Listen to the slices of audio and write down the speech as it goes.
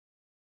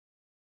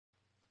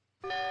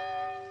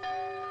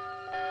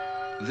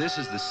This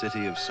is the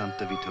city of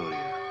Santa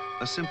Vittoria,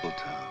 a simple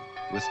town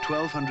with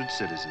 1,200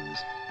 citizens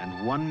and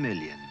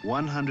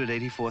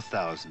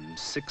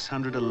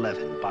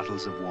 1,184,611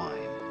 bottles of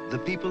wine. The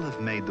people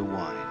have made the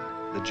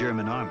wine. The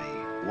German army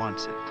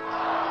wants it.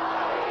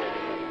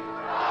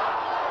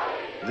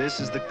 This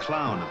is the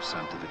clown of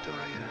Santa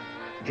Vittoria.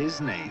 His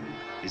name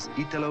is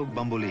Italo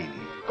Bombolini.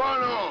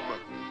 Gone home.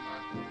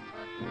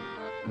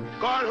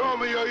 Gone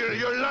home,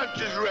 your lunch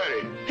is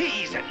ready.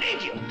 He's an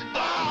idiot.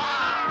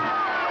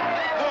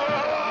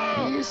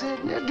 He's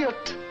an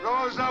idiot.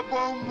 Rosa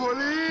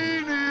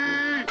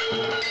Bombolini!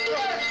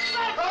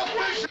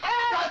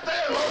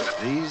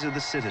 These are the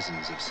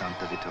citizens of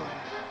Santa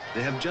Vittoria.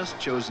 They have just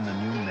chosen a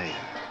new mayor.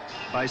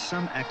 By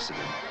some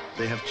accident,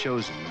 they have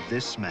chosen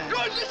this man.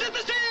 Good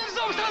citizens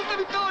of Santa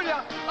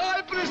Vittoria,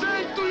 I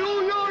present to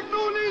you your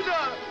new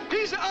leader.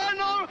 His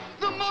Honor,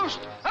 the most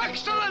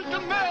excellent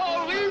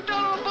Mayor,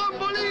 Italo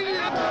Bombolini.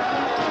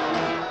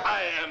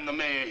 I am the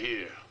mayor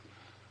here.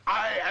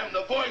 I am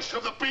the voice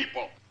of the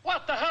people.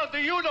 What the hell do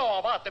you know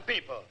about the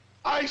people?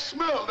 I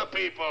smell the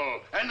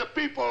people, and the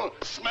people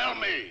smell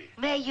me.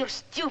 Mayor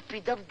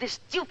Stupid of the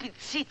stupid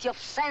city of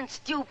San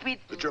Stupid.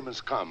 The Germans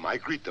come. I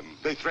greet them.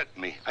 They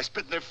threaten me. I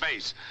spit in their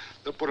face.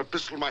 They'll put a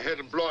pistol in my head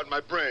and blow out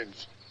my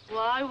brains.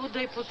 Why would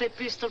they put a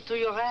pistol to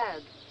your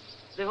head?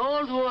 The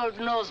whole world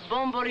knows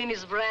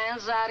Bombolini's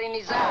brains are in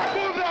his eyes.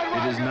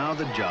 It is now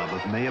the job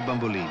of Mayor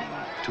Bombolini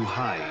to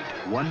hide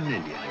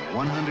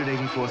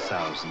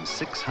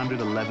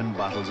 1,184,611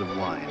 bottles of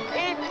wine.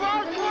 It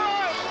won't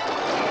work!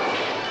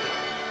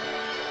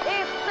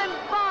 It's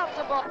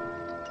impossible!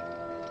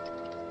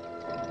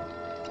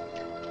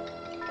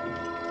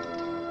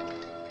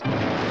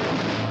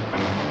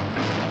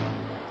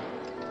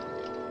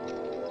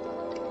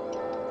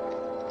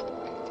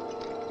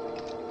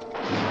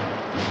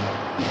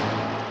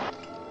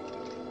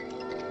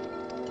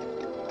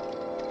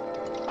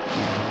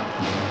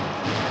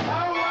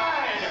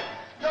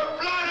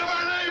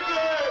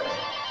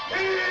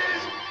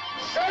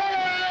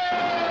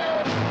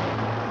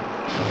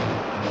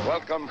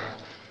 Welcome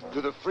to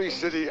the free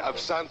city of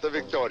Santa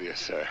Vittoria,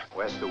 sir.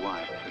 Where's the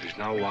wine? There is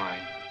no wine.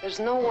 There's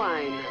no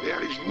wine.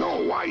 There is no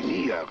wine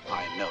here.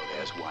 I know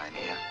there's wine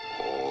here.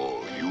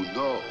 Oh, you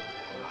know.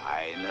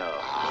 I know.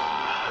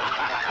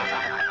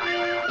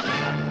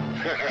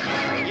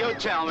 You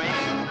tell me,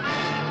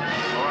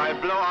 or I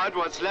blow out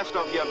what's left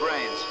of your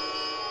brains.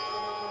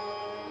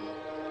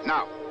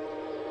 Now,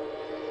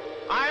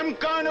 I'm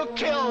going to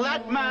kill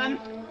that man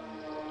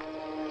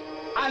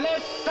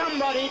unless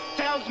somebody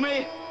tells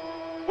me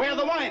where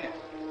the wine is.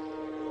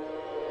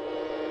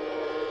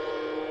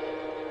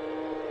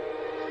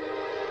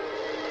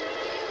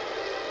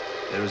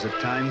 There is a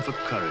time for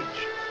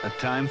courage, a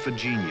time for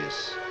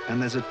genius,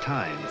 and there's a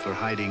time for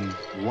hiding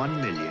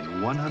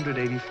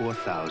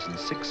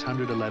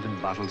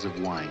 1,184,611 bottles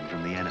of wine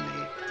from the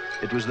enemy.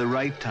 It was the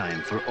right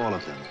time for all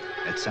of them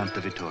at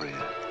Santa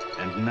Vittoria.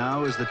 And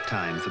now is the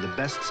time for the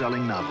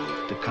best-selling novel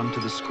to come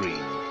to the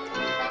screen.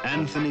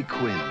 Anthony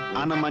Quinn,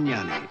 Anna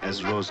Magnani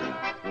as Rosa,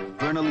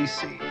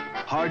 Bernalisi,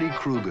 Hardy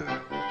Kruger,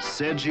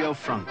 Sergio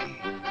Franchi.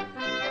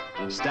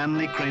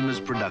 Stanley Kramer's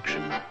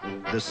production,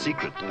 The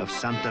Secret of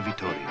Santa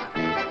Vittoria.